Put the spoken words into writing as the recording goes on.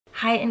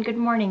Hi and good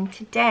morning.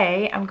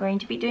 Today I'm going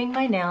to be doing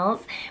my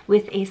nails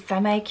with a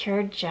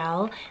semi-cured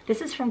gel.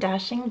 This is from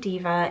Dashing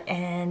Diva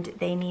and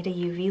they need a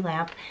UV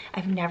lamp.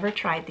 I've never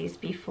tried these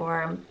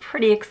before. I'm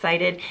pretty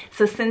excited.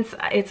 So since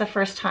it's a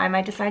first time,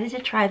 I decided to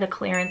try the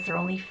clearance. They're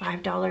only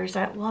 $5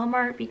 at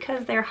Walmart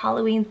because they're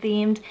Halloween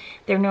themed.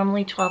 They're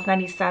normally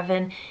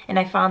 $12.97 and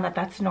I found that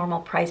that's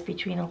normal price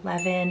between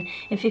 $11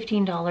 and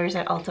 $15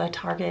 at Ulta,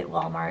 Target,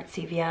 Walmart,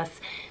 CVS.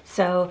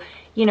 So,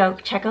 you know,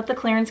 check out the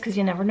clearance because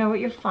you never know what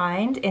you'll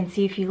find and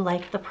see if you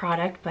like the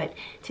product. But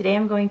today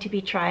I'm going to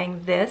be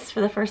trying this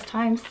for the first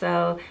time,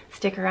 so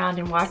stick around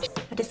and watch.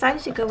 I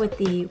decided to go with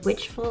the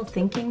Wishful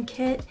Thinking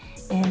kit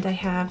and I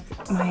have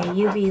my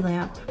UV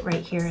lamp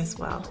right here as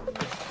well.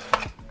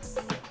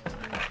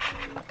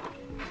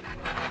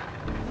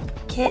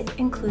 Kit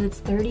includes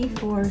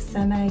 34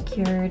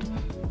 semi-cured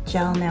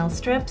gel nail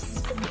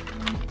strips.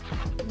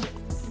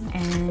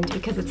 And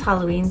because it's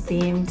Halloween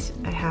themed,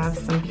 I have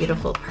some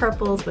beautiful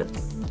purples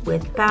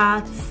with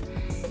bats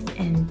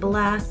and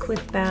black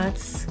with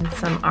bats and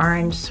some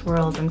orange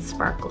swirls and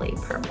sparkly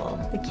purple.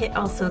 The kit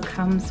also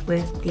comes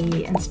with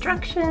the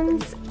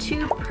instructions,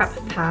 2 prep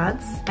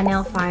pads, a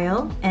nail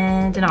file,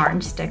 and an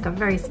orange stick, a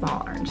very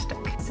small orange stick.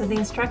 So the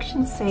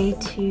instructions say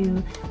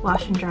to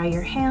wash and dry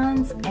your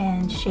hands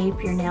and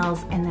shape your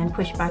nails and then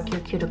push back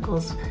your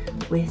cuticles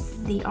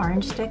with the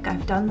orange stick.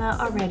 I've done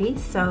that already,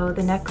 so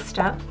the next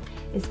step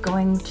is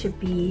going to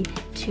be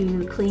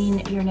to clean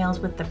your nails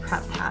with the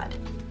prep pad.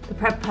 The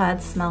prep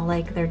pads smell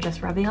like they're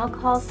just rubbing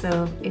alcohol,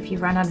 so if you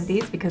run out of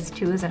these because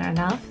 2 isn't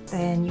enough,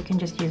 then you can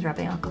just use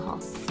rubbing alcohol.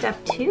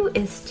 Step 2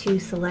 is to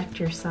select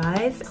your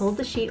size. Hold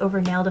the sheet over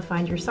nail to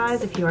find your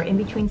size. If you are in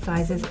between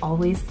sizes,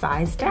 always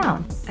size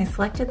down. I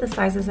selected the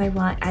sizes I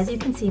want. As you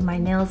can see, my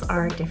nails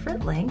are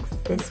different lengths.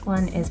 This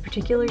one is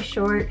particularly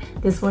short,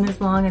 this one is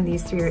long, and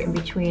these 3 are in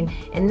between.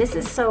 And this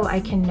is so I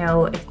can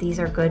know if these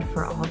are good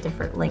for all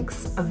different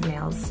lengths of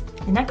nails.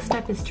 The next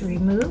step is to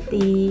remove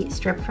the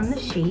strip from the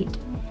sheet,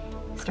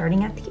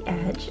 starting at the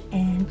edge,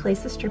 and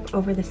place the strip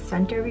over the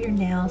center of your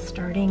nail,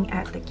 starting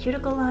at the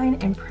cuticle line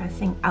and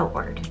pressing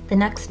outward. The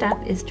next step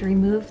is to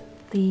remove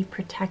the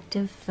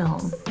protective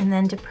film and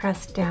then to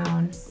press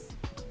down.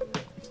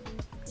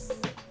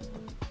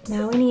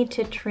 Now we need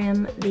to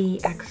trim the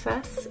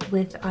excess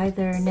with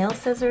either nail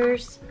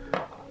scissors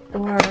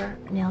or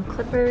nail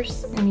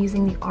clippers. I'm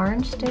using the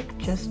orange stick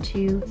just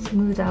to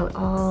smooth out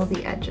all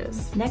the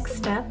edges. Next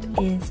step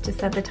is to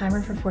set the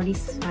timer for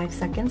 45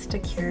 seconds to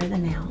cure the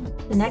nail.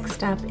 The next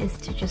step is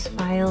to just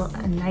file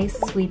a nice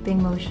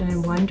sweeping motion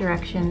in one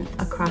direction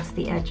across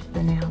the edge of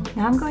the nail.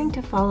 Now I'm going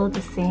to follow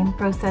the same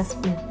process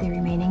with the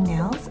remaining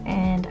nails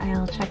and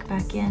I'll check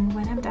back in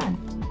when I'm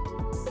done.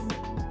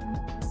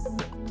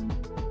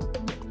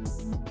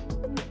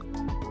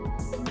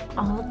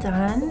 All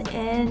done,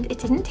 and it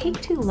didn't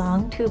take too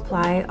long to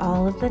apply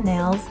all of the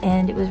nails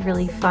and it was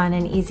really fun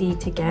and easy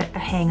to get a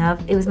hang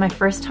of. It was my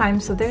first time,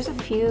 so there's a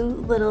few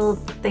little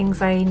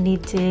things I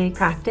need to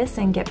practice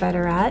and get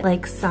better at,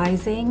 like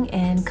sizing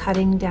and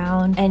cutting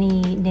down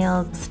any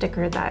nail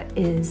sticker that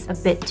is a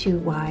bit too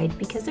wide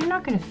because they're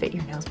not going to fit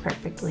your nails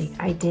perfectly.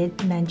 I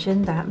did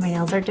mention that my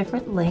nails are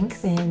different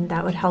length and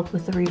that would help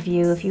with the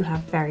review if you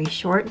have very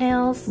short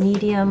nails,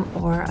 medium,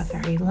 or a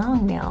very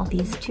long nail.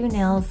 These 2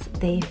 nails,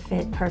 they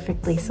fit perfectly,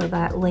 so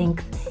that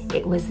length,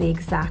 it was the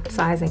exact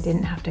size. I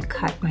didn't have to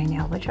cut my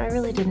nail, which I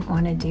really didn't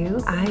want to do.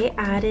 I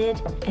added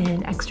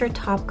an extra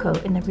top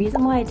coat, and the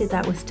reason why I did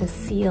that was to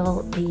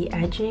seal the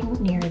edging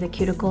near the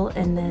cuticle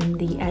and then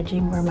the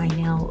edging where my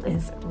nail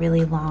is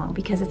really long.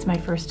 Because it's my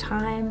first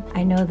time,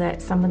 I know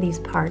that some of these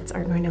parts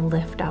are going to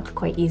lift up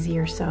quite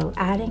easier, so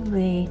adding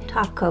the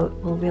top coat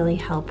will really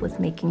help with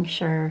making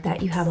sure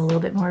that you have a little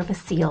bit more of a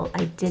seal.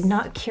 I did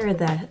not cure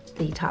the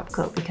top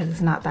coat because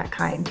it's not that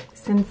kind.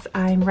 Since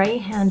I'm right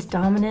hand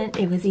dominant,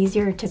 it was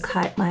easier to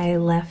cut my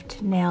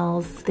left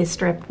nails, this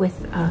strip,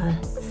 with a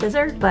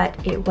scissor, but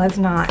it was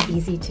not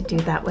easy to do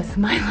that with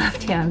my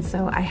left hand,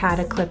 so I had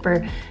a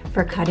clipper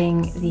for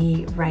cutting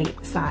the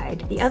right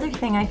side. The other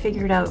thing I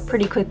figured out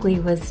pretty quickly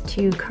was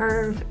to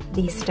curve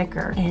the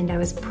sticker, and I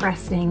was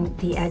pressing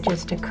the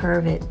edges to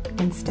curve it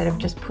instead of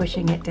just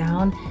pushing it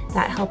down.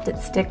 That helped it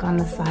stick on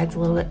the sides a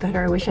little bit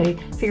better. I wish I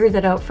figured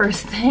that out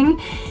first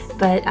thing,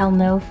 but I'll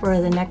know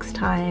for the next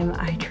time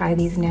I try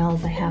these nails.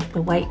 I have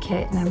the white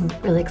kit and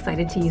I'm really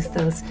excited to use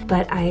those,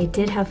 but I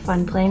did have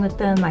fun playing with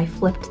them. I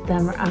flipped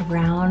them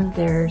around.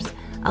 There's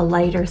a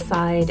lighter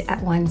side at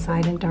one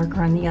side and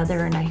darker on the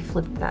other, and I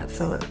flipped that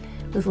so it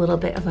was a little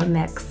bit of a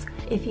mix.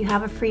 If you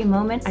have a free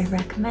moment, I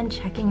recommend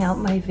checking out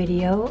my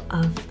video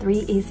of 3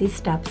 easy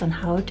steps on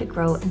how to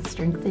grow and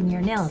strengthen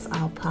your nails.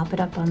 I'll pop it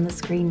up on the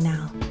screen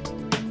now.